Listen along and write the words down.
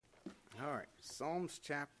All right, Psalms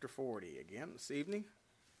chapter 40 again this evening.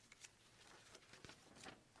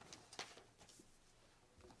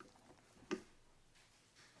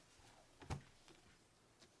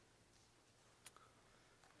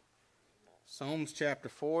 Psalms chapter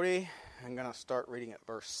 40, I'm going to start reading at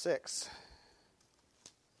verse 6.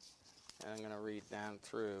 And I'm going to read down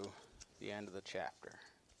through the end of the chapter.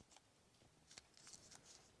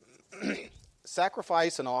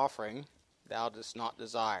 Sacrifice and offering thou dost not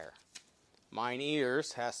desire. Mine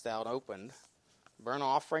ears hast thou opened. Burnt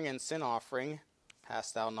offering and sin offering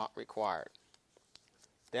hast thou not required.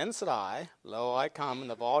 Then said I, Lo, I come, in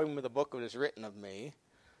the volume of the book that is written of me.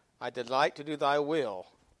 I delight to do thy will,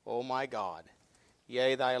 O my God.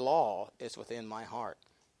 Yea, thy law is within my heart.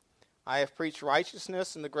 I have preached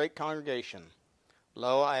righteousness in the great congregation.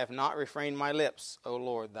 Lo, I have not refrained my lips, O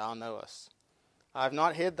Lord, thou knowest. I have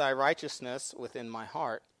not hid thy righteousness within my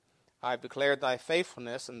heart. I have declared thy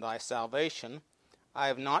faithfulness and thy salvation. I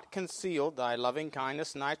have not concealed thy loving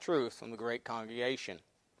kindness and thy truth from the great congregation.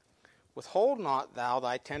 Withhold not thou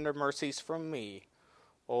thy tender mercies from me,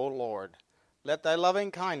 O Lord. Let thy loving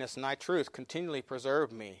kindness and thy truth continually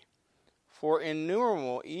preserve me. For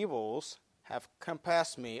innumerable evils have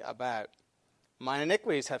compassed me about. Mine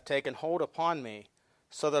iniquities have taken hold upon me,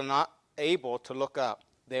 so that I am not able to look up.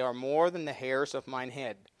 They are more than the hairs of mine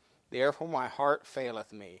head. Therefore my heart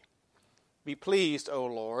faileth me. Be pleased, O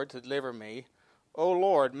Lord, to deliver me. O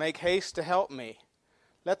Lord, make haste to help me.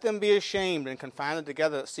 Let them be ashamed and confounded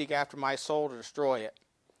together that seek after my soul to destroy it.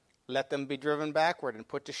 Let them be driven backward and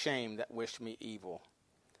put to shame that wish me evil.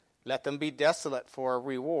 Let them be desolate for a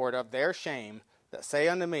reward of their shame that say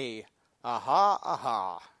unto me, Aha,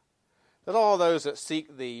 aha. Let all those that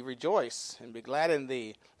seek thee rejoice and be glad in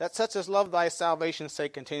thee. Let such as love thy salvation say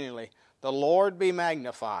continually, The Lord be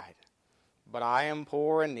magnified. But I am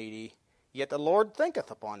poor and needy, yet the Lord thinketh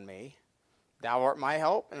upon me. Thou art my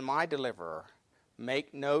help and my deliverer.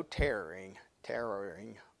 Make no tarrying,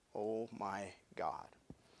 O my God.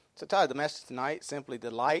 So title of the message tonight, simply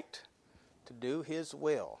delight to do his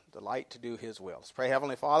will. Delight to do his will. Let's pray.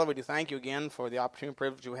 Heavenly Father, we do thank you again for the opportunity and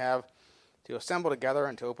privilege you have to assemble together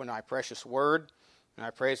and to open thy precious word. And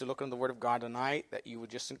I pray as we look into the word of God tonight that you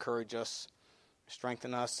would just encourage us,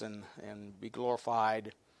 strengthen us, and be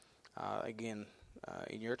glorified again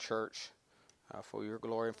in your church for your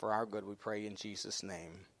glory and for our good. We pray in Jesus'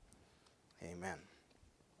 name. Amen.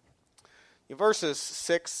 In verses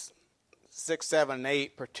 6, 7, and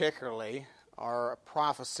 8 particularly are a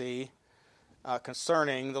prophecy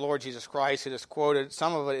concerning the Lord Jesus Christ. It is quoted,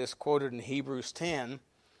 some of it is quoted in Hebrews 10,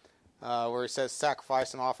 where it says,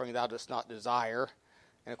 Sacrifice and offering thou dost not desire.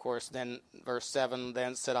 And of course, then verse 7,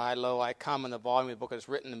 Then said I, Lo, I come, in the volume of the book that is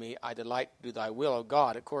written to me, I delight to do thy will, O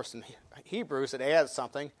God. Of course, in Hebrews, it adds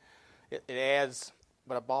something. It adds,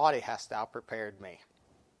 But a body hast thou prepared me.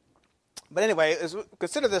 But anyway, as we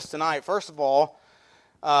consider this tonight, first of all,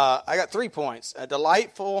 I got 3 points. A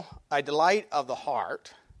delight of the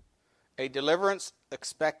heart, a deliverance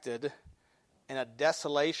expected, and a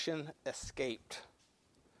desolation escaped.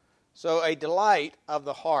 So a delight of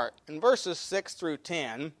the heart. In verses 6 through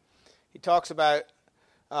 10, he talks about,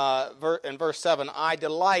 in verse 7, I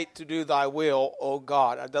delight to do thy will, O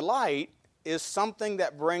God. A delight is something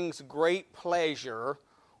that brings great pleasure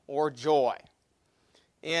or joy.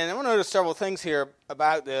 And I want to notice several things here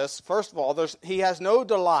about this. First of all, he has no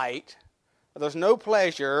delight, there's no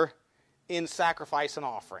pleasure in sacrifice and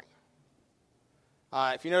offering.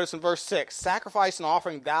 If you notice in verse 6, Sacrifice and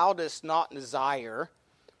offering thou dost not desire.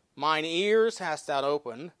 Mine ears hast thou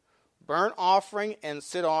opened. Burnt offering and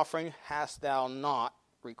sin offering hast thou not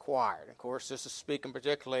required. Of course, this is speaking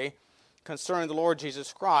particularly concerning the Lord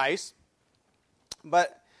Jesus Christ.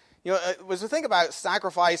 But, as we think about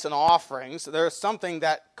sacrifice and offerings, there's something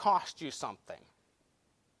that costs you something,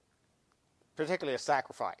 particularly a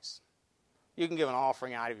sacrifice. You can give an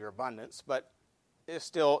offering out of your abundance, but it's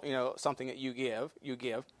still, something that you give. It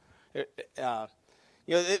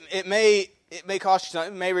may cost you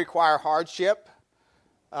something. It may require hardship.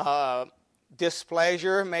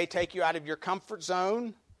 Displeasure may take you out of your comfort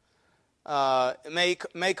zone. It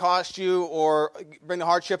may cost you or bring the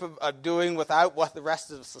hardship of doing without what the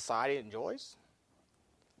rest of society enjoys.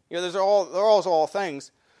 Those are all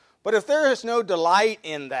things. But if there is no delight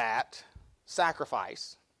in that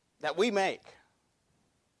sacrifice that we make,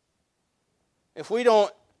 if we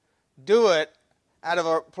don't do it out of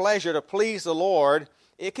a pleasure to please the Lord,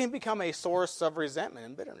 it can become a source of resentment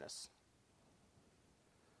and bitterness.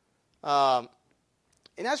 And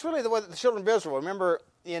that's really the way that the children of Israel, remember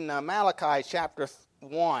in Malachi chapter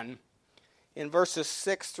 1, in verses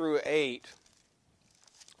 6 through 8,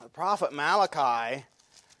 the prophet Malachi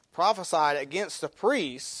prophesied against the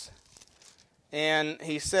priests, and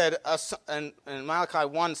he said in Malachi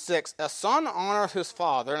 1:6, a son honoreth his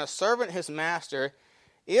father, and a servant his master.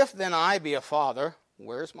 If then I be a father,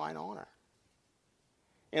 where is mine honor?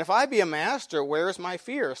 And if I be a master, where is my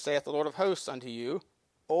fear, saith the Lord of hosts unto you,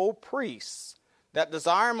 O priests, that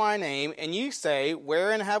desire my name, and ye say,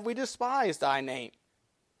 wherein have we despised thy name?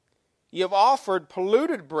 Ye have offered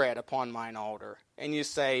polluted bread upon mine altar, and ye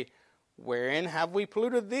say, wherein have we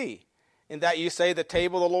polluted thee? In that ye say, the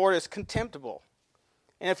table of the Lord is contemptible.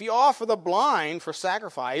 And if ye offer the blind for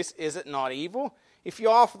sacrifice, is it not evil? If ye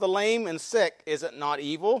offer the lame and sick, is it not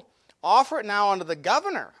evil? Offer it now unto the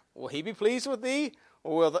governor. Will he be pleased with thee,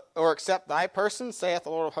 or accept thy person, saith the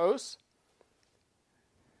Lord of hosts?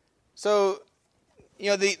 So,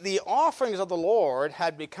 the offerings of the Lord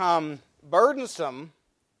had become burdensome,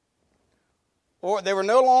 or they were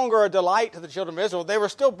no longer a delight to the children of Israel. They were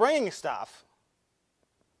still bringing stuff.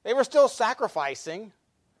 They were still sacrificing,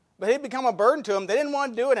 but it had become a burden to them. They didn't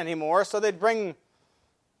want to do it anymore, so they'd bring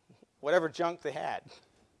whatever junk they had.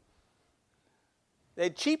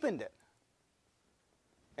 They'd cheapened it.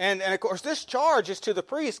 And of course, this charge is to the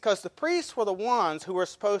priests, because the priests were the ones who were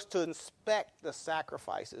supposed to inspect the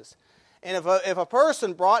sacrifices. And if a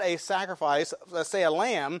person brought a sacrifice, let's say a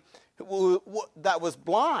lamb, that was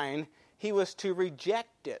blind, he was to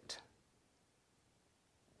reject it.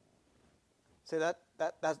 See, that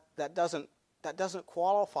doesn't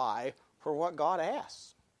qualify for what God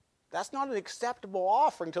asks. That's not an acceptable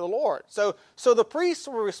offering to the Lord. So the priests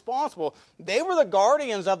were responsible. They were the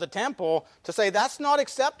guardians of the temple to say that's not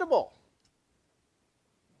acceptable.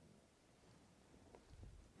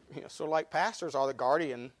 So like pastors are the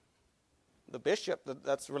guardian, the bishop,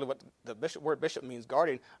 that's really what the word bishop means,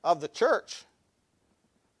 guardian, of the church.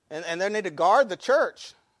 And they need to guard the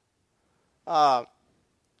church. But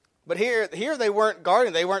here they weren't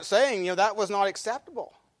guarding. They weren't saying, that was not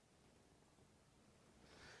acceptable.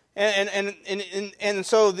 And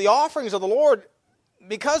so the offerings of the Lord,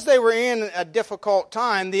 because they were in a difficult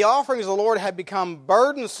time, the offerings of the Lord had become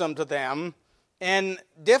burdensome to them and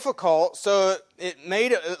difficult, so it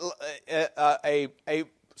made a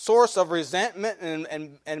source of resentment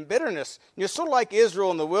and bitterness. Sort of like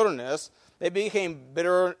Israel in the wilderness, they became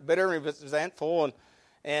bitter and resentful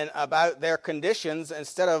and about their conditions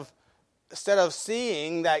instead of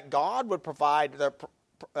seeing that God would provide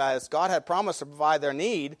as God had promised to provide their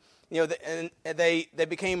need. And they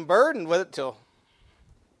became burdened with it till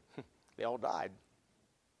they all died.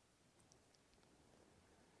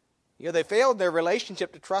 They failed their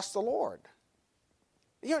relationship to trust the Lord.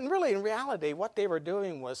 And really, in reality, what they were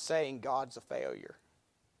doing was saying God's a failure.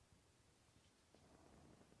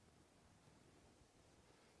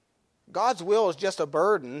 God's will is just a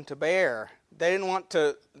burden to bear. They didn't want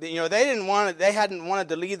to, they hadn't wanted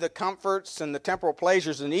to leave the comforts and the temporal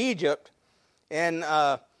pleasures in Egypt, and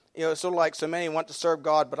sort of like so many want to serve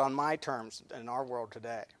God, but on my terms in our world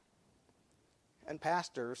today. And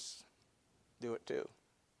pastors do it too.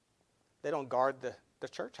 They don't guard the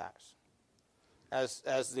church house,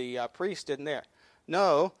 as the priest did in there.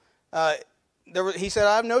 No, he said,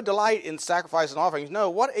 I have no delight in sacrifice and offerings.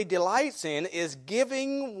 No, what he delights in is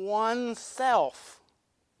giving oneself.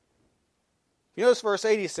 Notice verse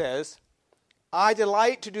 8, he says, I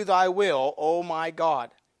delight to do thy will, O my God.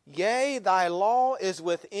 Yea, thy law is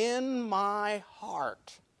within my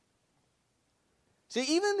heart. See,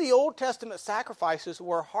 even the Old Testament sacrifices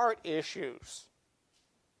were heart issues.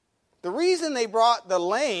 The reason they brought the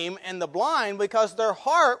lame and the blind, because their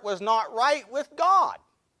heart was not right with God.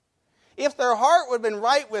 If their heart would have been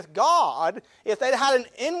right with God, if they'd had an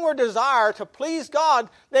inward desire to please God,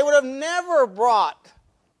 they would have never brought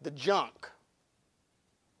the junk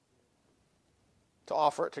to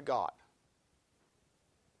offer it to God.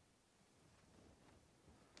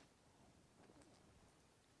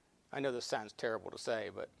 I know this sounds terrible to say,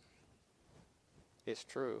 but it's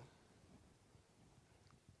true.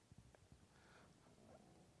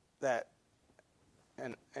 That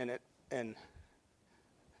and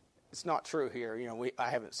it's not true here. I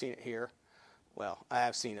haven't seen it here. Well, I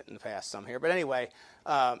have seen it in the past some here, but anyway,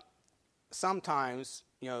 sometimes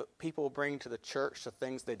people bring to the church the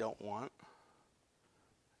things they don't want,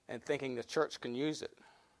 and thinking the church can use it.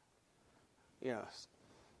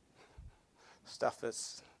 Stuff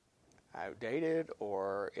that's outdated,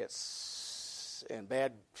 or it's in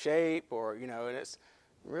bad shape, or and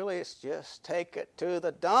it's just take it to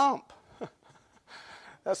the dump.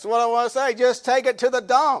 That's what I want to say. Just take it to the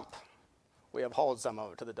dump. We have hauled some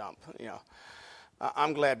of it to the dump.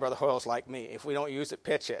 I'm glad Brother Hoyle's like me. If we don't use it,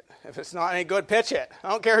 pitch it. If it's not any good, pitch it. I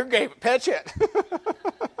don't care who gave it, pitch it.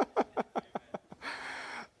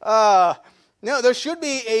 No, there should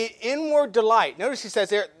be an inward delight. Notice he says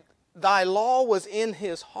there, thy law was in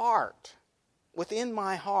his heart, within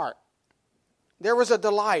my heart. There was a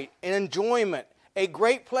delight, an enjoyment, a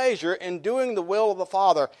great pleasure in doing the will of the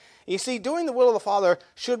Father. You see, doing the will of the Father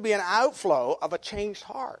should be an outflow of a changed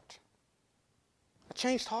heart. A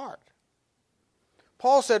changed heart.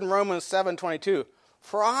 Paul said in Romans 7:22,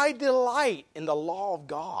 for I delight in the law of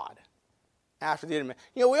God after the enemy.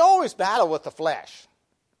 You know, we always battle with the flesh.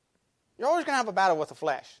 You're always going to have a battle with the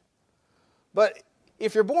flesh. But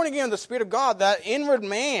if you're born again in the Spirit of God, that inward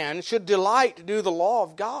man should delight to do the law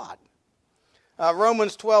of God.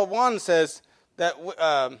 Romans 12:1 says that,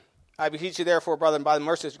 I beseech you therefore, brethren, by the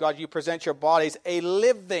mercies of God, you present your bodies a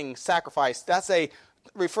living sacrifice. That's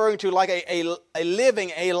referring to like a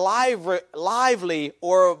living, a lively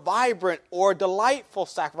or vibrant or delightful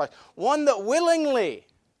sacrifice. One that willingly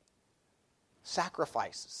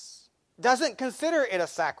sacrifices. Doesn't consider it a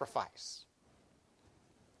sacrifice.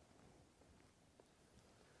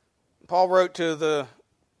 Paul wrote to the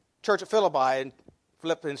church at Philippi in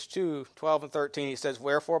Philippians 2:12 and 13. He says,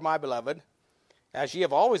 wherefore, my beloved, as ye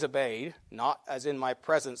have always obeyed, not as in my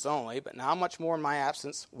presence only, but now much more in my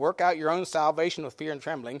absence, work out your own salvation with fear and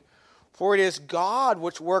trembling. For it is God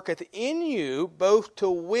which worketh in you both to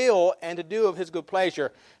will and to do of his good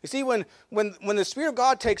pleasure. You see, when the Spirit of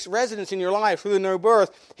God takes residence in your life through the new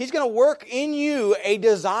birth, he's going to work in you a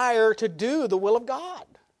desire to do the will of God.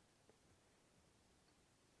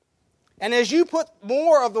 And as you put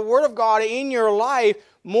more of the Word of God in your life,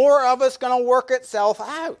 more of it's going to work itself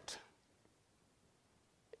out.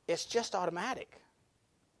 It's just automatic.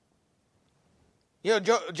 You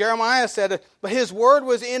know, Jeremiah said, but his word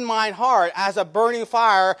was in mine heart as a burning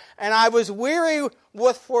fire, and I was weary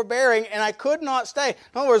with forbearing, and I could not stay. In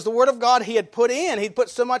other words, the word of God he had put in, he'd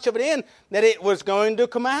put so much of it in that it was going to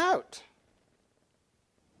come out.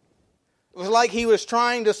 It was like he was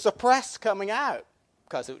trying to suppress coming out,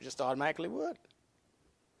 because it just automatically would.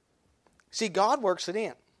 See, God works it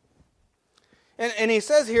in. And he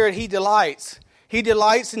says here he delights. He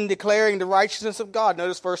delights in declaring the righteousness of God.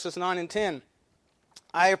 Notice verses 9 and 10.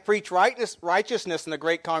 I have preached righteousness in the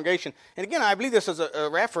great congregation. And again, I believe this is a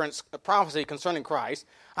reference, a prophecy concerning Christ.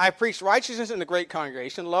 I have preached righteousness in the great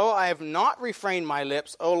congregation. Lo, I have not refrained my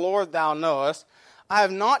lips. O Lord, thou knowest. I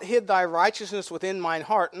have not hid thy righteousness within mine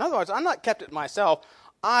heart. In other words, I've not kept it myself.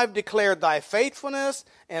 I've declared thy faithfulness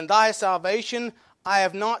and thy salvation. I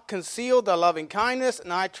have not concealed thy loving kindness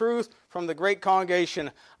and thy truth from the great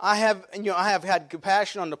congregation. I have had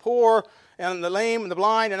compassion on the poor and the lame and the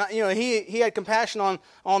blind, and he had compassion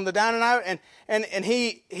on the down and out, and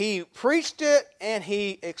he preached it and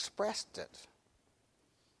he expressed it.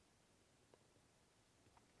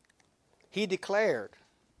 He declared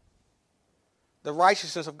the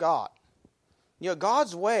righteousness of God. You know,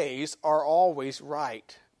 God's ways are always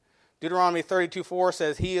right. Deuteronomy 32:4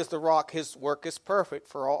 says, he is the rock, his work is perfect,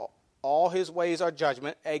 for all his ways are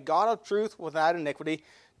judgment, a God of truth without iniquity,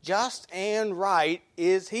 just and right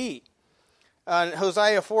is he.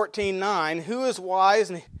 Hosea 14:9, who is wise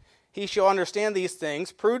and he shall understand these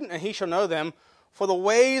things, prudent and he shall know them, for the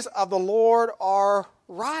ways of the Lord are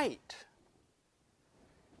right.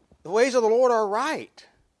 The ways of the Lord are right,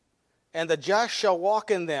 and the just shall walk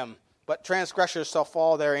in them, but transgressors shall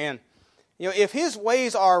fall therein. You know, if his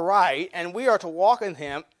ways are right and we are to walk in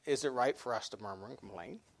him, is it right for us to murmur and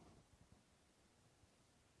complain?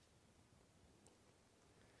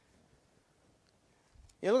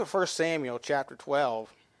 You look at 1 Samuel chapter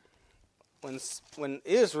 12. When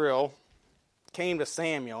Israel came to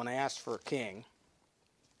Samuel and asked for a king,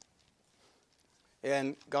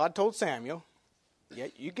 and God told Samuel, yeah,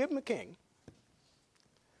 you give him a king.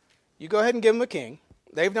 You go ahead and give him a king.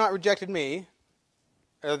 They've not rejected me,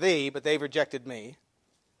 or thee, but they've rejected me.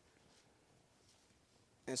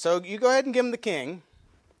 And so you go ahead and give him the king.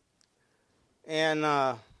 And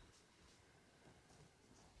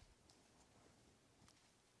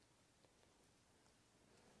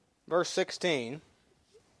verse 16,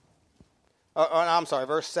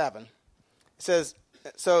 verse 7, it says,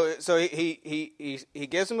 so he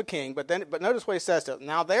gives him a king, but notice what he says to him.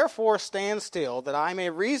 Now therefore stand still, that I may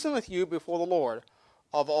reason with you before the Lord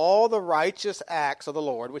of all the righteous acts of the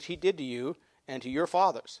Lord, which he did to you and to your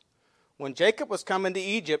fathers. When Jacob was come into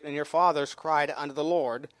Egypt, and your fathers cried unto the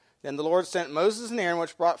Lord, then the Lord sent Moses and Aaron,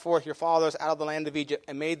 which brought forth your fathers out of the land of Egypt,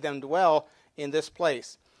 and made them dwell in this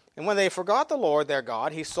place. And when they forgot the Lord their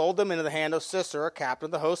God, he sold them into the hand of Sisera, captain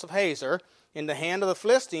of the host of Hazor, in the hand of the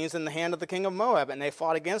Philistines, in the hand of the king of Moab, and they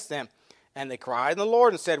fought against them. And they cried unto the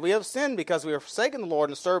Lord, and said, we have sinned, because we have forsaken the Lord,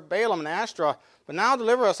 and served Balaam and Ashtaroth. But now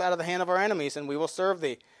deliver us out of the hand of our enemies, and we will serve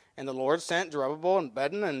thee. And the Lord sent Zerubbabel and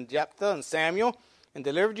Abednego and Jephthah and Samuel, and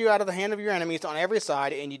delivered you out of the hand of your enemies on every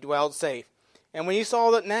side, and you dwelled safe. And when you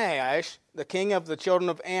saw that Nahash, the king of the children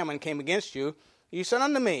of Ammon, came against you, you said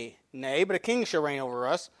unto me, Nay, but a king shall reign over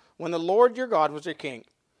us, when the Lord your God was your king.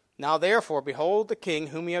 Now therefore, behold the king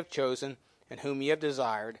whom ye have chosen, and whom ye have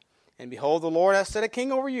desired. And behold, the Lord hath set a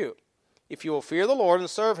king over you. If you will fear the Lord, and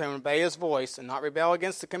serve him, and obey his voice, and not rebel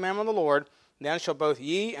against the commandment of the Lord, then shall both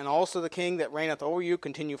ye, and also the king that reigneth over you,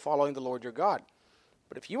 continue following the Lord your God.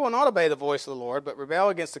 But if you will not obey the voice of the Lord, but rebel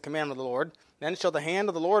against the commandment of the Lord, then shall the hand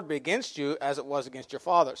of the Lord be against you, as it was against your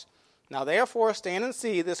fathers. Now therefore stand and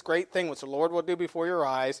see this great thing which the Lord will do before your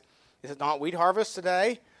eyes. Is it not wheat harvest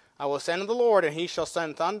today? I will send to the Lord, and he shall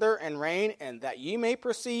send thunder and rain, and that ye may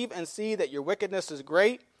perceive and see that your wickedness is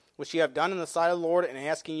great, which ye have done in the sight of the Lord, in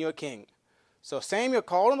asking you a king. So Samuel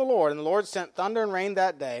called on the Lord, and the Lord sent thunder and rain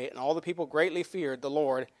that day, and all the people greatly feared the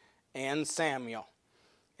Lord and Samuel.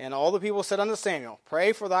 And all the people said unto Samuel,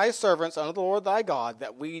 Pray for thy servants unto the Lord thy God,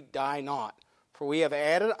 that we die not. For we have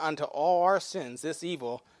added unto all our sins this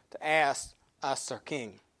evil, to ask us our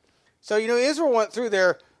king. So, Israel went through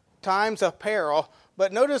their times of peril,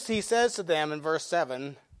 but notice he says to them in verse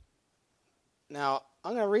 7, Now,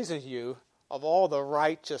 I'm going to reason to you of all the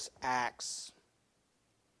righteous acts.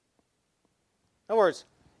 In other words,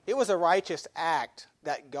 it was a righteous act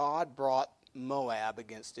that God brought Moab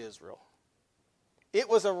against Israel. It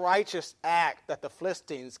was a righteous act that the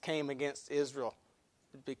Philistines came against Israel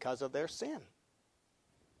because of their sin.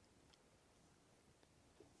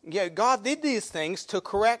 Yeah, God did these things to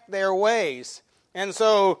correct their ways. And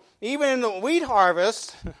so, even in the wheat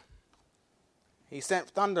harvest, he sent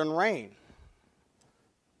thunder and rain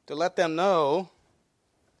to let them know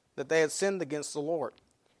that they had sinned against the Lord.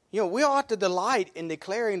 We ought to delight in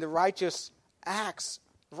declaring the righteous acts,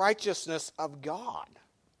 righteousness of God.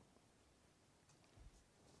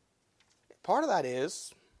 Part of that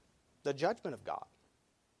is the judgment of God.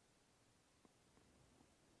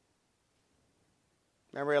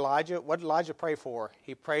 Remember Elijah? What did Elijah pray for?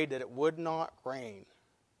 He prayed that it would not rain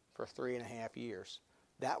for 3.5 years.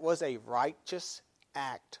 That was a righteous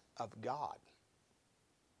act of God.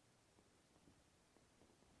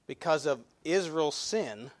 Because of Israel's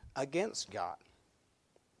sin against God.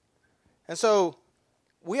 And so,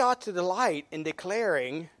 we ought to delight in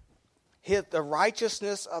declaring the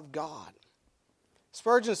righteousness of God.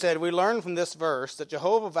 Spurgeon said, we learn from this verse that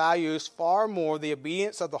Jehovah values far more the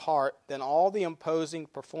obedience of the heart than all the imposing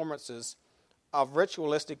performances of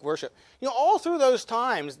ritualistic worship. All through those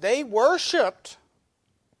times, they worshipped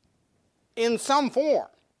in some form.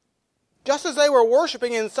 Just as they were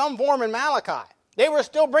worshiping in some form in Malachi. They were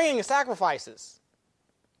still bringing sacrifices.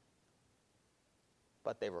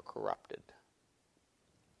 But they were corrupted.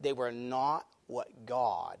 They were not what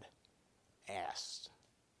God asked.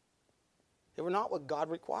 They were not what God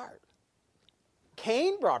required.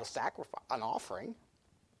 Cain brought a sacrifice, an offering,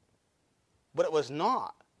 but it was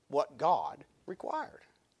not what God required.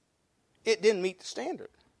 It didn't meet the standard.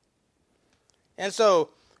 And so,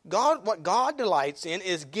 what God delights in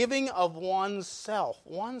is giving of one's self,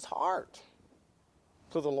 one's heart,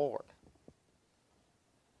 to the Lord.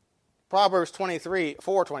 Proverbs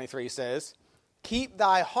 4:23 says, Keep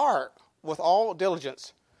thy heart with all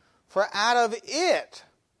diligence, for out of it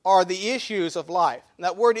are the issues of life. And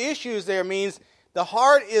that word issues there means the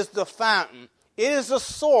heart is the fountain. It is the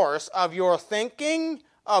source of your thinking,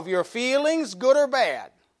 of your feelings, good or bad.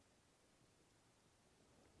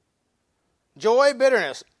 Joy,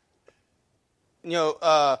 bitterness,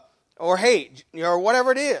 or hate, or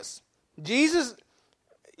whatever it is. Jesus,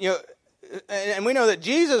 and we know that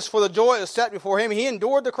Jesus, for the joy that was set before him, he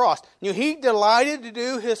endured the cross. He delighted to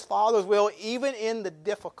do his Father's will even in the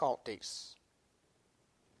difficulties.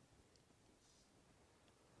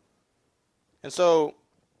 And so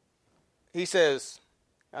he says,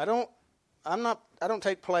 I don't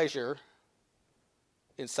take pleasure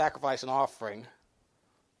in sacrifice and offering.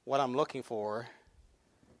 What I'm looking for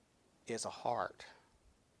is a heart,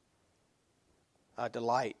 a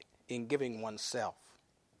delight in giving oneself.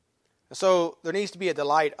 And so there needs to be a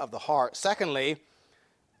delight of the heart. Secondly,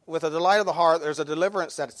 with a delight of the heart, there's a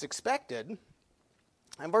deliverance that is expected.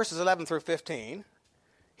 In verses 11 through 15,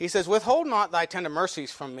 he says, Withhold not thy tender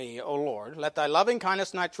mercies from me, O Lord. Let thy loving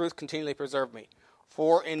kindness and thy truth continually preserve me.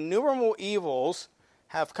 For innumerable evils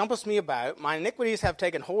have compassed me about. My iniquities have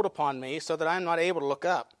taken hold upon me, so that I am not able to look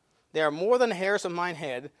up. They are more than the hairs of mine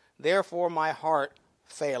head. Therefore my heart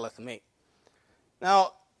faileth me.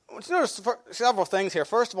 Now, let's notice several things here.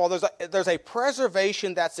 First of all, there's a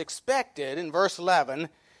preservation that's expected. In verse 11,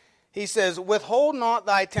 he says, Withhold not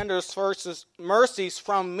thy tender mercies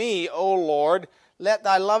from me, O Lord. let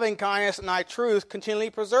thy loving kindness and thy truth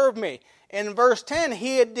continually preserve me. In verse 10,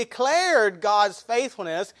 he had declared God's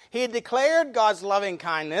faithfulness. He had declared God's loving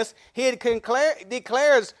kindness. He had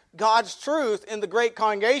declares God's truth in the great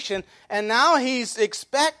congregation. And now he's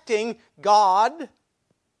expecting God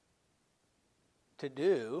to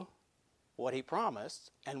do what he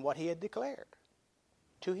promised and what he had declared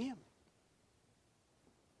to him.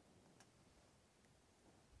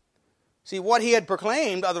 See, what he had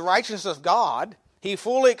proclaimed of the righteousness of God, he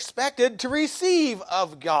fully expected to receive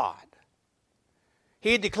of God.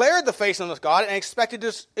 He had declared the faithfulness of God and expected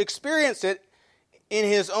to experience it in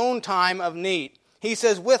his own time of need. He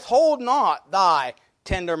says, withhold not thy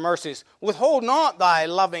tender mercies. Withhold not thy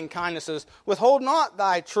loving kindnesses. Withhold not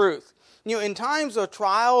thy truth. You know, in times of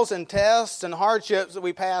trials and tests and hardships that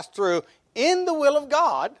we pass through in the will of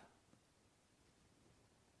God,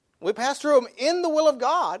 we pass through them in the will of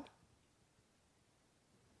God,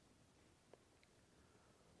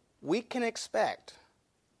 we can expect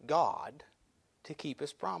God to keep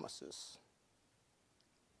his promises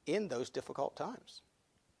in those difficult times.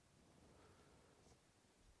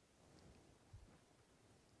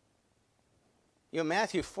 You know,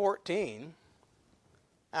 Matthew 14,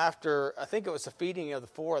 after, I think it was the feeding of the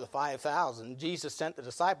 4,000 or the 5,000, Jesus sent the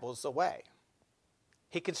disciples away.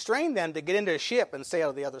 He constrained them to get into a ship and sail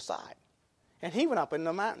to the other side. And he went up in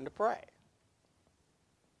the mountain to pray.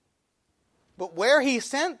 But where he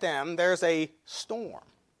sent them, there's a storm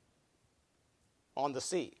on the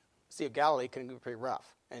sea. The Sea of Galilee can be pretty rough,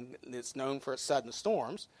 and it's known for its sudden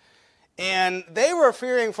storms. And they were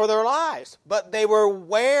fearing for their lives, but they were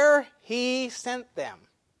where he sent them.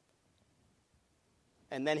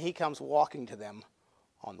 And then he comes walking to them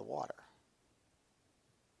on the water.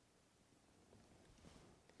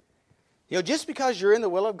 You know, just because you're in the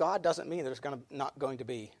will of God doesn't mean there's not going to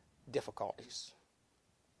be difficulties.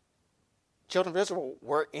 Children of Israel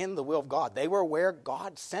were in the will of God. They were where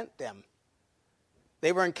God sent them.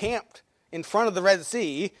 They were encamped in front of the Red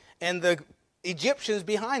Sea, and the Egyptians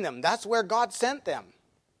behind them. That's where God sent them.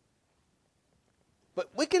 But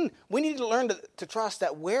we need to learn to trust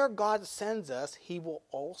that where God sends us, He will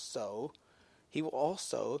also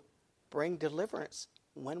bring deliverance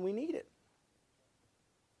when we need it.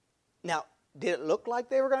 Now, did it look like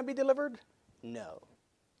they were going to be delivered? No.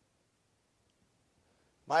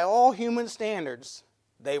 By all human standards,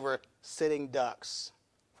 they were sitting ducks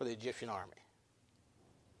for the Egyptian army.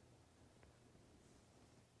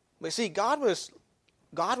 But see, God was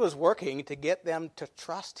working to get them to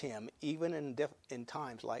trust Him even in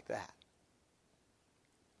times like that.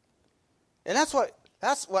 And that's what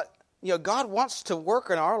God wants to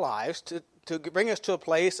work in our lives to bring us to a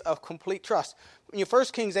place of complete trust.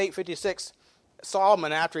 1 Kings 8:56,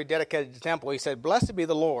 Solomon, after he dedicated the temple, he said, "Blessed be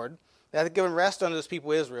the Lord, that hath given rest unto his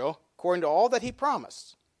people Israel, according to all that he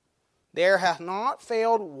promised. There hath not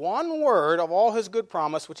failed one word of all his good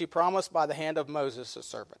promise, which he promised by the hand of Moses his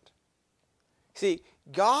servant." See,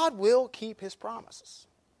 God will keep his promises.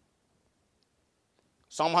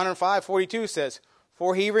 Psalm 105:42 says,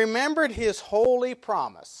 "For he remembered his holy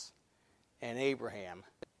promise, and Abraham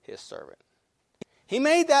his servant." He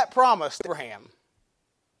made that promise to Abraham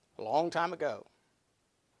a long time ago.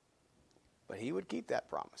 But he would keep that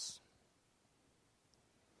promise.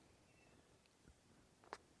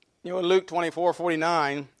 In Luke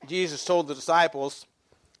 24:49, Jesus told the disciples,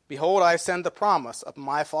 "Behold, I send the promise of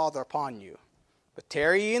my Father upon you. But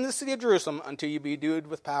tarry ye in the city of Jerusalem until you be endued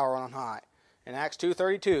with power on high." In Acts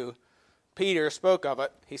 2:32, Peter spoke of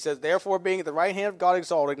it. He says, "Therefore, being at the right hand of God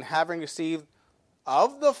exalted, and having received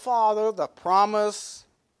of the Father the promise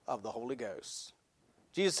of the Holy Ghost."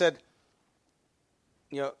 Jesus said,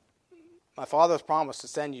 my Father's promised to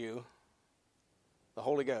send you the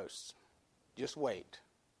Holy Ghost. Just wait.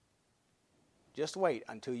 Just wait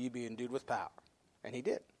until you be endued with power. And he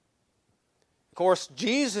did. Of course,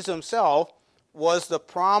 Jesus himself was the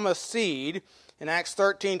promised seed. In Acts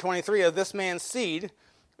 13:23, of this man's seed,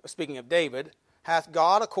 speaking of David, hath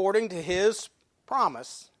God, according to his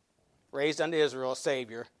promise, raised unto Israel a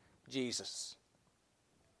Savior, Jesus.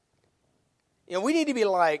 We need to be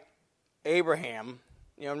like Abraham.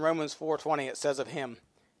 In Romans 4:20 it says of him,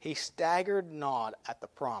 "He staggered not at the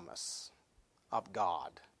promise of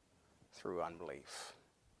God through unbelief."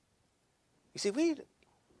 You see, we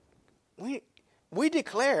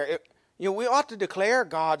declare, we ought to declare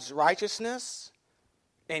God's righteousness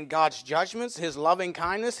and God's judgments, His loving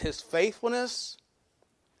kindness, His faithfulness,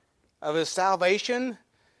 of His salvation,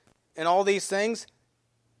 and all these things.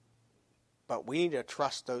 But we need to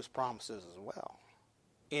trust those promises as well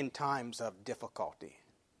in times of difficulty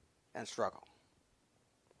and struggle.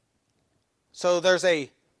 So there's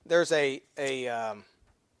a there's a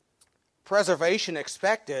preservation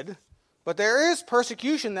expected, but there is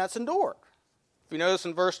persecution that's endured. If you notice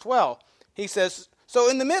in verse 12, he says, so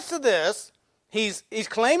in the midst of this, he's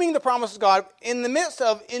claiming the promise of God, in the midst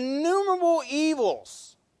of innumerable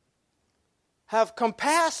evils have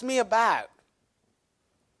compassed me about.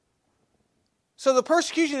 So the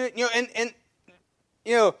persecution,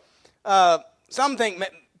 some think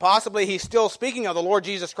possibly he's still speaking of the Lord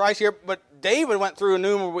Jesus Christ here, but David went through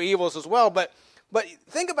innumerable evils as well. But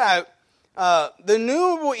think about the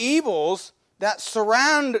innumerable evils that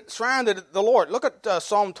surrounded the Lord. Look at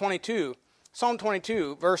Psalm 22. Psalm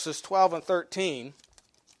 22, verses 12 and 13.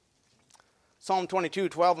 Psalm 22,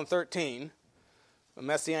 12 and 13, a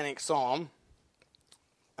messianic psalm,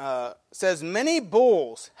 says, many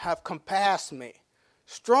bulls have compassed me.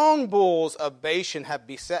 Strong bulls of Bashan have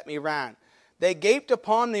beset me round. They gaped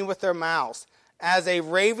upon me with their mouths, as a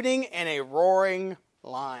ravening and a roaring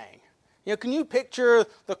lion. Can you picture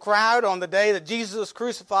the crowd on the day that Jesus was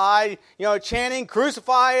crucified, chanting,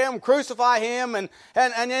 crucify him, and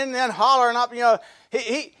then hollering up,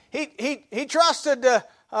 he trusted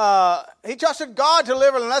God to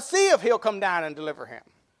deliver him. Let's see if he'll come down and deliver him.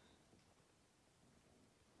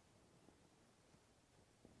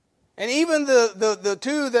 And even the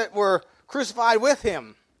two that were crucified with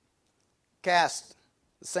him cast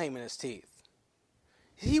the same in his teeth.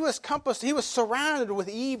 He was surrounded with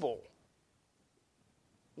evil.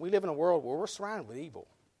 We live in a world where we're surrounded with evil.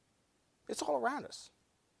 It's all around us.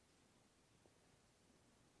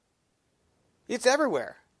 It's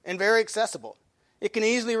everywhere and very accessible. It can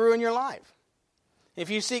easily ruin your life. If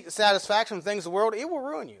you seek the satisfaction from things of the world, it will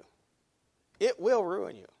ruin you. It will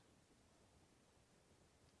ruin you.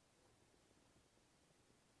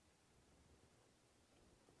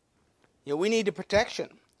 We need the protection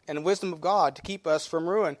and the wisdom of God to keep us from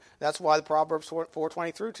ruin. That's why the Proverbs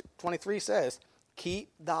 4:23 says,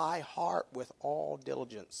 keep thy heart with all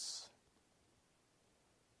diligence.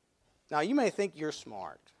 Now, you may think you're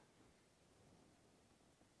smart.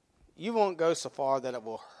 You won't go so far that it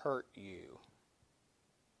will hurt you.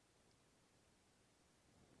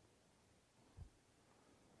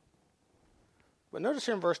 But notice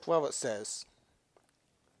here in verse 12 it says,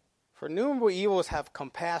 for innumerable evils have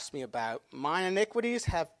compassed me about, mine iniquities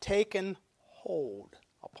have taken hold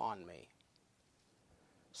upon me,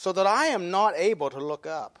 so that I am not able to look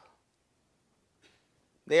up.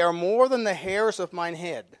 They are more than the hairs of mine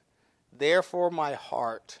head, therefore my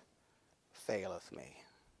heart faileth me.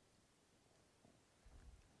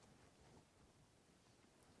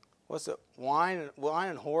 What's it? Wine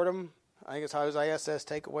and whoredom, I think it's how Isaiah says,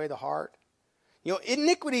 take away the heart.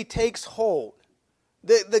 Iniquity takes hold.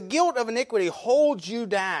 The guilt of iniquity holds you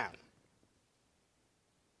down.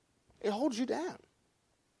 It holds you down.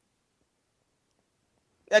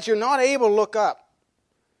 That you're not able to look up.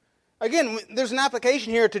 Again, there's an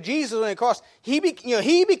application here to Jesus on the cross. He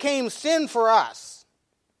became sin for us.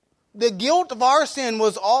 The guilt of our sin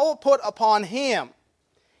was all put upon him.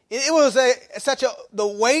 It was the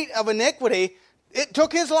weight of iniquity. It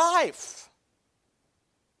took his life.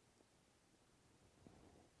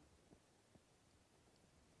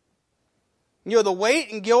 The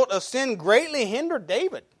weight and guilt of sin greatly hindered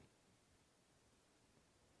David.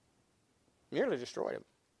 Nearly destroyed him.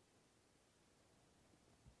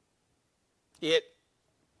 It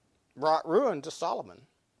brought ruin to Solomon.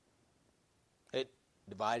 It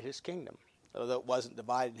divided his kingdom. Although it wasn't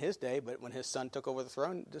divided in his day, but when his son took over the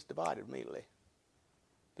throne, it just divided immediately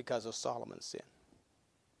because of Solomon's sin.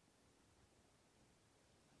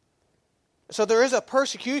 So there is a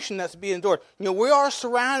persecution that's being endured. We are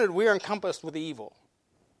surrounded, we are encompassed with evil.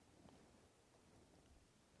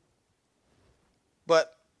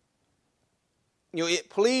 But, it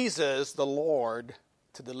pleases the Lord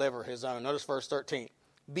to deliver his own. Notice verse 13.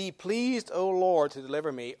 Be pleased, O Lord, to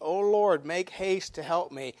deliver me. O Lord, make haste to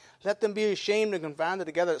help me. Let them be ashamed and confounded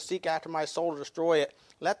together that seek after my soul to destroy it.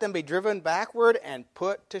 Let them be driven backward and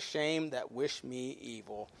put to shame that wish me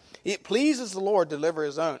evil. It pleases the Lord to deliver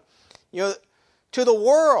his own. To the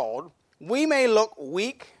world, we may look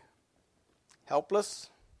weak, helpless,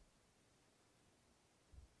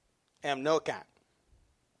 and of no account.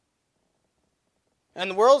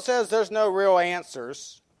 And the world says there's no real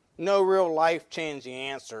answers, no real life-changing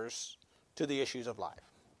answers to the issues of life.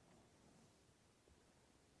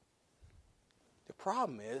 The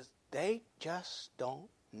problem is they just don't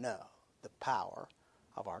know the power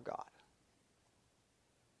of our God.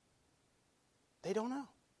 They don't know.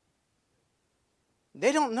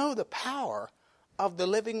 They don't know the power of the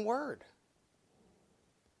living word.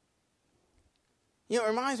 It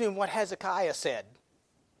reminds me of what Hezekiah said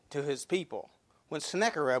to his people when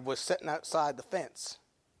Sennacherib was sitting outside the fence,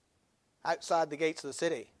 outside the gates of the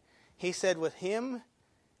city. He said, with him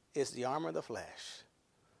is the armor of the flesh.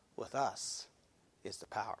 With us is the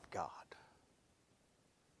power of God.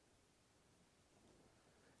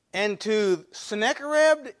 And to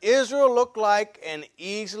Sennacherib, Israel looked like an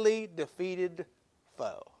easily defeated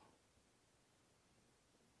foe.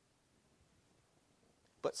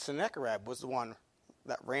 But Sennacherib was the one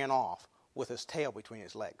that ran off with his tail between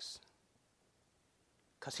his legs.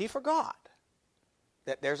 Because he forgot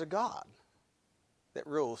that there's a God that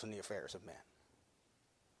rules in the affairs of men.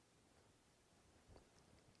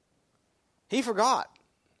 He forgot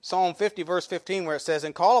Psalm 50, verse 15, where it says,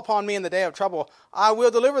 and call upon me in the day of trouble. I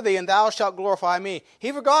will deliver thee, and thou shalt glorify me.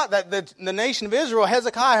 He forgot that the nation of Israel,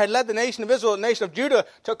 Hezekiah had led the nation of Israel, the nation of Judah,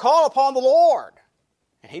 to call upon the Lord.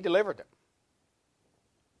 And he delivered them.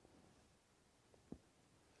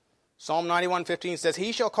 Psalm 91:15 says,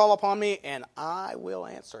 he shall call upon me, and I will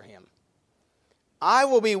answer him. I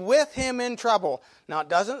will be with him in trouble. Now, it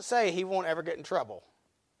doesn't say he won't ever get in trouble.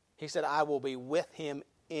 He said, I will be with him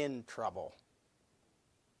in trouble.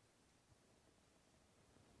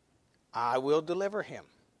 I will deliver him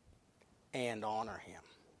and honor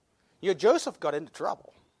him. Joseph got into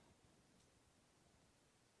trouble.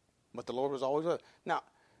 But the Lord was always with him. Now,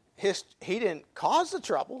 he didn't cause the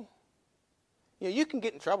trouble. You can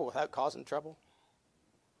get in trouble without causing trouble.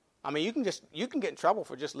 I mean, you can get in trouble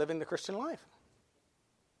for just living the Christian life.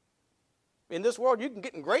 In this world, you can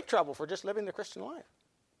get in great trouble for just living the Christian life.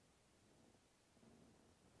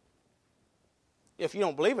 If you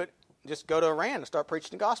don't believe it, just go to Iran and start preaching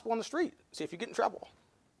the gospel on the street. See if you get in trouble.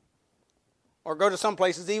 Or go to some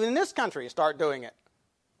places, even in this country, and start doing it.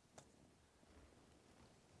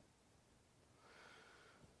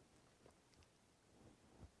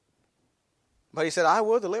 But he said, I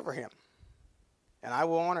will deliver him, and I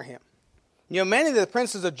will honor him. Many of the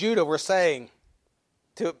princes of Judah were saying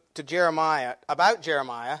to Jeremiah, about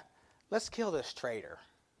Jeremiah, let's kill this traitor.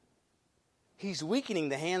 He's weakening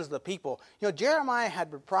the hands of the people. Jeremiah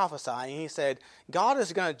had been prophesying. He said, God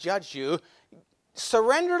is going to judge you.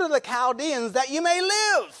 Surrender to the Chaldeans that you may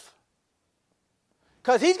live.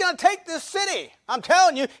 Because he's going to take this city. I'm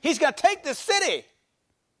telling you, he's going to take this city.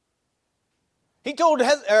 He told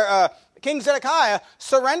King Zedekiah,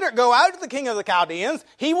 surrender, go out to the king of the Chaldeans.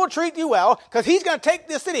 He will treat you well because he's going to take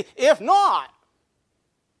this city. If not,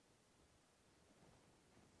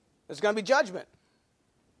 there's going to be judgment.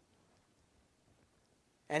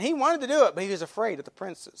 And he wanted to do it, but he was afraid of the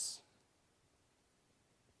princes.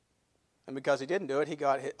 And because he didn't do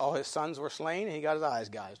it, all his sons were slain, and he got his eyes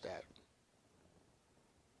gouged out.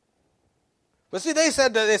 But see, they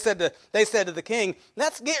said to the king,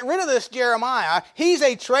 let's get rid of this Jeremiah. He's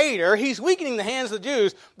a traitor. He's weakening the hands of the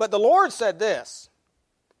Jews. But the Lord said this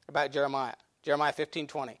about Jeremiah. Jeremiah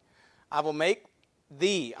 15:20. I will make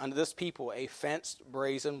thee unto this people a fenced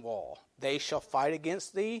brazen wall. They shall fight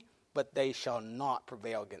against thee, but they shall not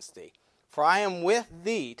prevail against thee. For I am with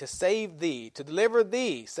thee to save thee, to deliver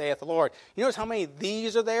thee, saith the Lord. You notice how many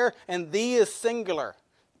thees are there? And thee is singular.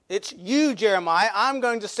 It's you, Jeremiah. I'm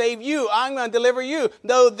going to save you. I'm going to deliver you,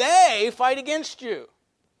 though they fight against you.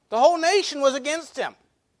 The whole nation was against him.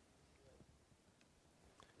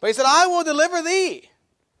 But he said, I will deliver thee.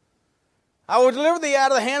 I will deliver thee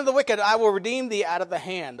out of the hand of the wicked. I will redeem thee out of the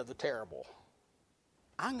hand of the terrible.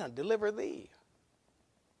 I'm going to deliver thee.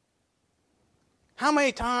 How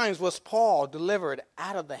many times was Paul delivered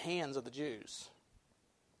out of the hands of the Jews?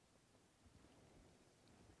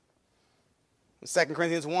 In 2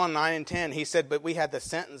 Corinthians 1, 9 and 10, he said, but we had the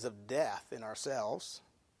sentence of death in ourselves,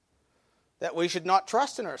 that we should not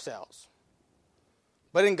trust in ourselves,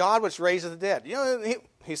 but in God which raiseth the dead.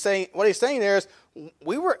 He's saying, what he's saying there is,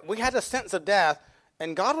 we had a sentence of death,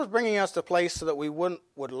 and God was bringing us to a place so that we would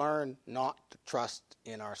learn not to trust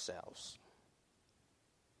in ourselves,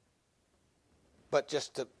 but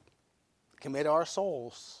just to commit our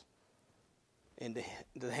souls into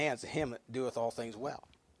the hands of him that doeth all things well.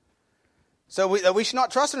 So we should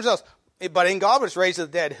not trust in ourselves, but in God which raised the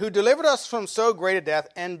dead, who delivered us from so great a death,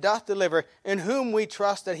 and doth deliver, in whom we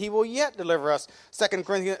trust that he will yet deliver us. 2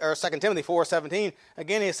 Timothy 4:17,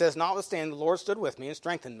 again he says, notwithstanding the Lord stood with me and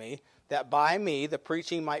strengthened me, that by me the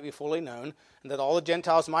preaching might be fully known, and that all the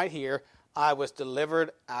Gentiles might hear, I was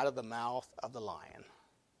delivered out of the mouth of the lion.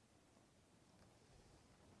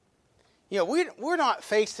 We're not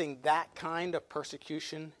facing that kind of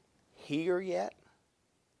persecution here yet,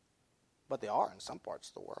 but they are in some parts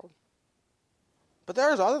of the world. But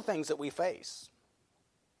there's other things that we face.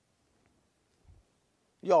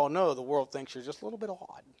 You all know the world thinks you're just a little bit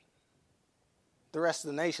odd. The rest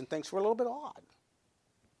of the nation thinks we're a little bit odd.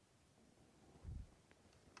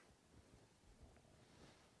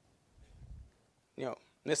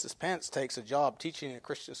 Mrs. Pence takes a job teaching in a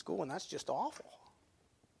Christian school, and that's just awful.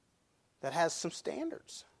 That has some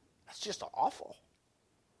standards. That's just awful.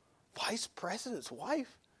 Vice President's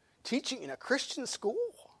wife teaching in a Christian school.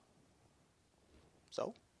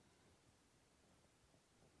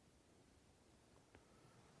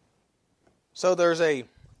 So there's a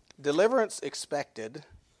deliverance expected,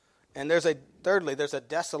 and there's a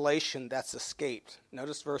desolation that's escaped.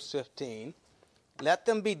 Notice verse 15. Let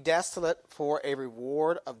them be desolate for a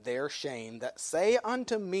reward of their shame that say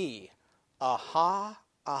unto me, Aha,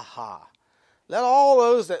 aha. Let all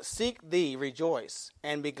those that seek thee rejoice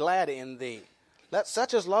and be glad in thee. Let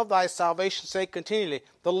such as love thy salvation say continually,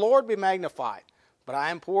 The Lord be magnified. But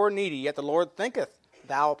I am poor and needy, yet the Lord thinketh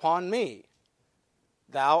thou upon me.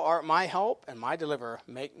 Thou art my help and my deliverer.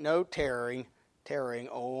 Make no tarrying,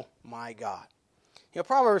 O my God.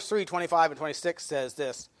 Proverbs 3:25 and 26 says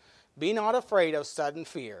this, Be not afraid of sudden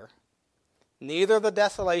fear, neither the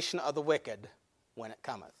desolation of the wicked when it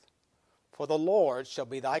cometh. For the Lord shall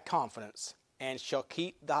be thy confidence, and shall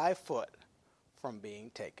keep thy foot from being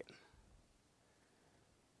taken.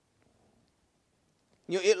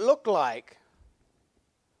 It looked like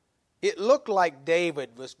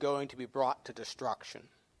David was going to be brought to destruction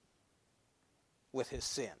with his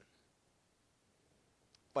sin.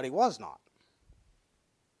 But he was not.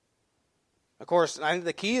 Of course, I think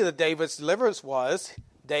the key to David's deliverance was,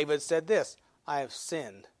 David said this, I have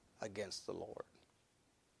sinned against the Lord.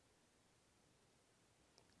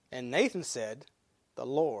 And Nathan said, The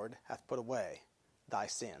Lord hath put away thy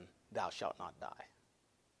sin, thou shalt not die.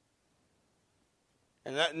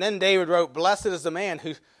 And then David wrote, Blessed is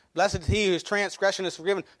he whose transgression is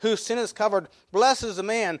forgiven, whose sin is covered. Blessed is the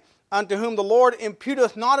man unto whom the Lord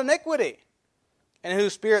imputeth not iniquity, and in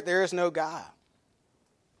whose spirit there is no guile.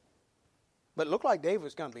 But it looked like David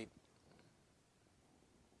was going to be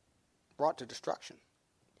brought to destruction.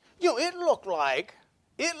 It looked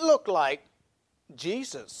like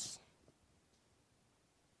Jesus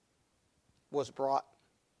was brought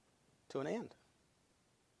to an end.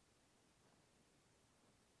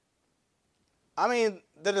 I mean,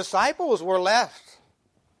 the disciples were left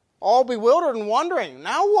all bewildered and wondering,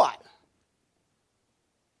 now what?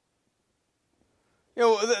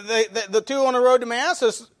 The two on the road to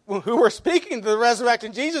Damascus who were speaking to the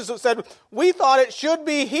resurrected Jesus said, we thought it should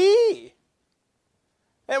be he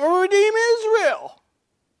that will redeem Israel.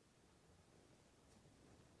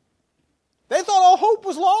 They thought all hope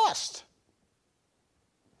was lost.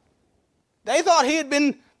 They thought he had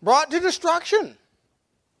been brought to destruction.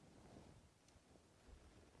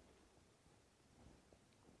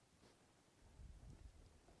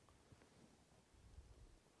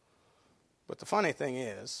 But the funny thing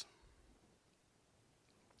is,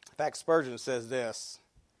 in fact, Spurgeon says this.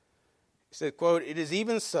 He said, quote, It is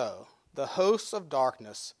even so, the hosts of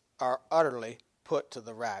darkness are utterly put to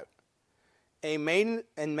the rout, and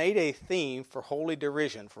made a theme for holy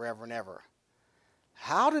derision forever and ever.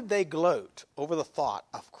 How did they gloat over the thought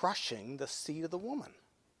of crushing the seed of the woman?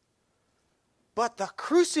 But the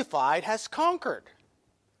crucified has conquered.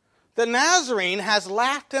 The Nazarene has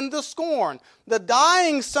laughed into scorn. The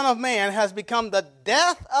dying Son of Man has become the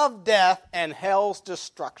death of death and hell's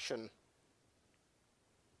destruction.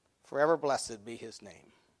 Forever blessed be his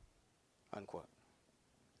name. Unquote.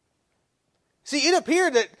 See, it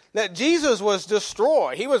appeared that Jesus was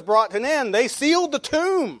destroyed. He was brought to an end. They sealed the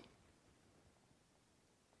tomb.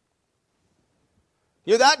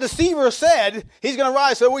 That deceiver said he's going to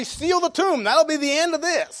rise, so we seal the tomb. That'll be the end of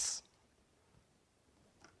this.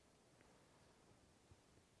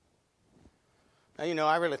 Now,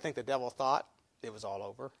 I really think the devil thought it was all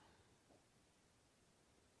over.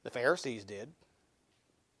 The Pharisees did.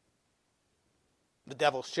 The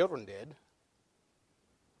devil's children did.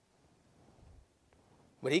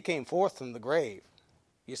 But he came forth from the grave,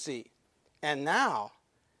 you see. And now,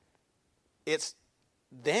 it's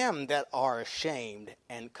them that are ashamed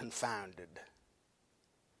and confounded.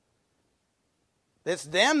 It's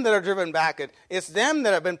them that are driven back. It's them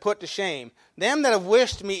that have been put to shame. Them that have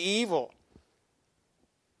wished me evil.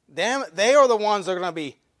 They are the ones that are going to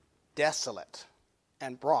be desolate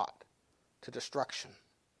and brought to destruction.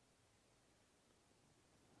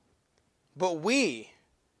 But we,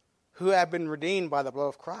 who have been redeemed by the blood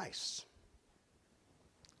of Christ,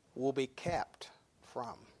 will be kept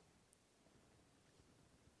from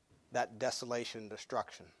that desolation and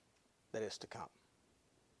destruction that is to come.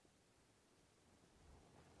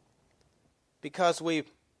 Because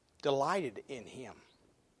we've delighted in him.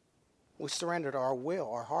 We surrendered our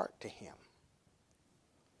will, our heart to him.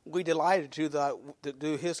 we delighted to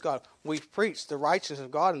do his God. We've preached the righteousness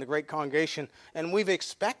of God in the great congregation, and we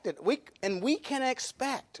can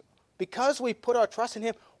expect, because we put our trust in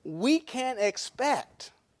him, we can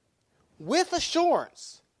expect with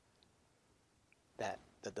assurance that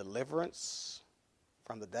the deliverance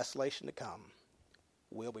from the desolation to come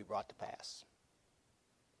will be brought to pass.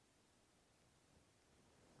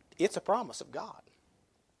 It's a promise of God.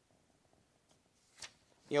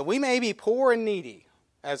 We may be poor and needy,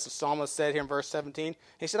 as the psalmist said here in verse 17.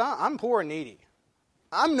 He said, I'm poor and needy.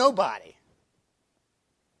 I'm nobody.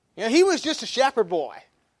 He was just a shepherd boy.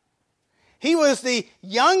 He was the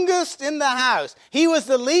youngest in the house. He was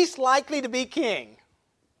the least likely to be king.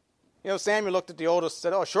 Samuel looked at the oldest and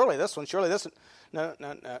said, oh, surely this one. No.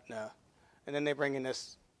 And then they bring in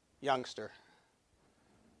this youngster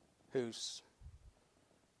who's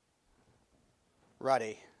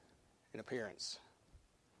ruddy in appearance.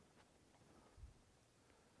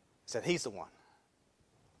 He said, he's the one.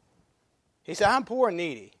 He said, I'm poor and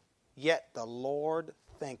needy, yet the Lord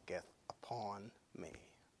thinketh upon me.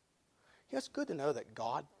 It's good to know that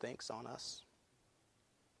God thinks on us.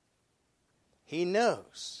 He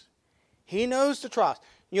knows. He knows the trust.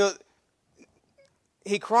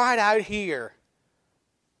 He cried out here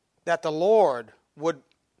that the Lord would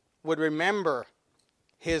remember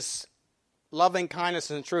his loving kindness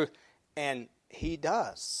and truth, and he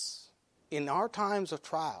does. In our times of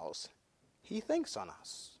trials, he thinks on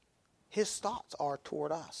us. His thoughts are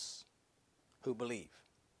toward us who believe.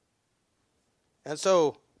 And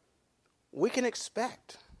so we can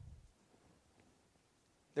expect.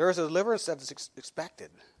 There is a deliverance that is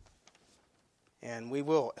expected, and we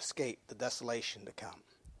will escape the desolation to come.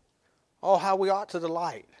 Oh, how we ought to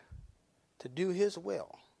delight to do his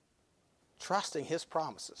will, trusting his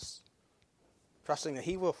promises, trusting that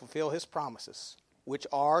he will fulfill his promises, which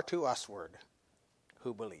are to usward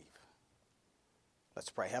who believe. Let's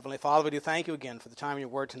pray. Heavenly Father, we do thank you again for the time of your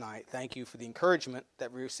word tonight. Thank you for the encouragement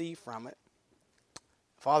that we receive from it.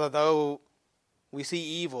 Father, though we see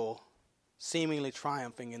evil seemingly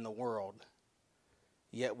triumphing in the world,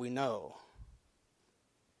 yet we know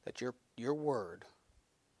that your word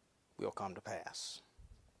will come to pass.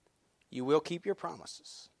 You will keep your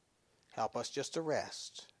promises. Help us just to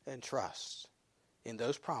rest and trust in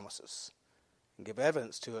those promises and give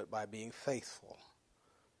evidence to it by being faithful,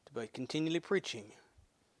 to be continually preaching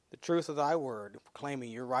the truth of thy word,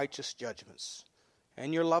 proclaiming your righteous judgments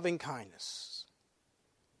and your loving kindness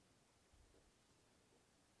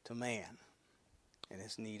to man in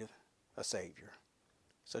his need of a Savior.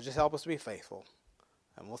 So just help us to be faithful,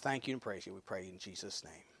 and we'll thank you and praise you. We pray in Jesus'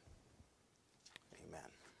 name.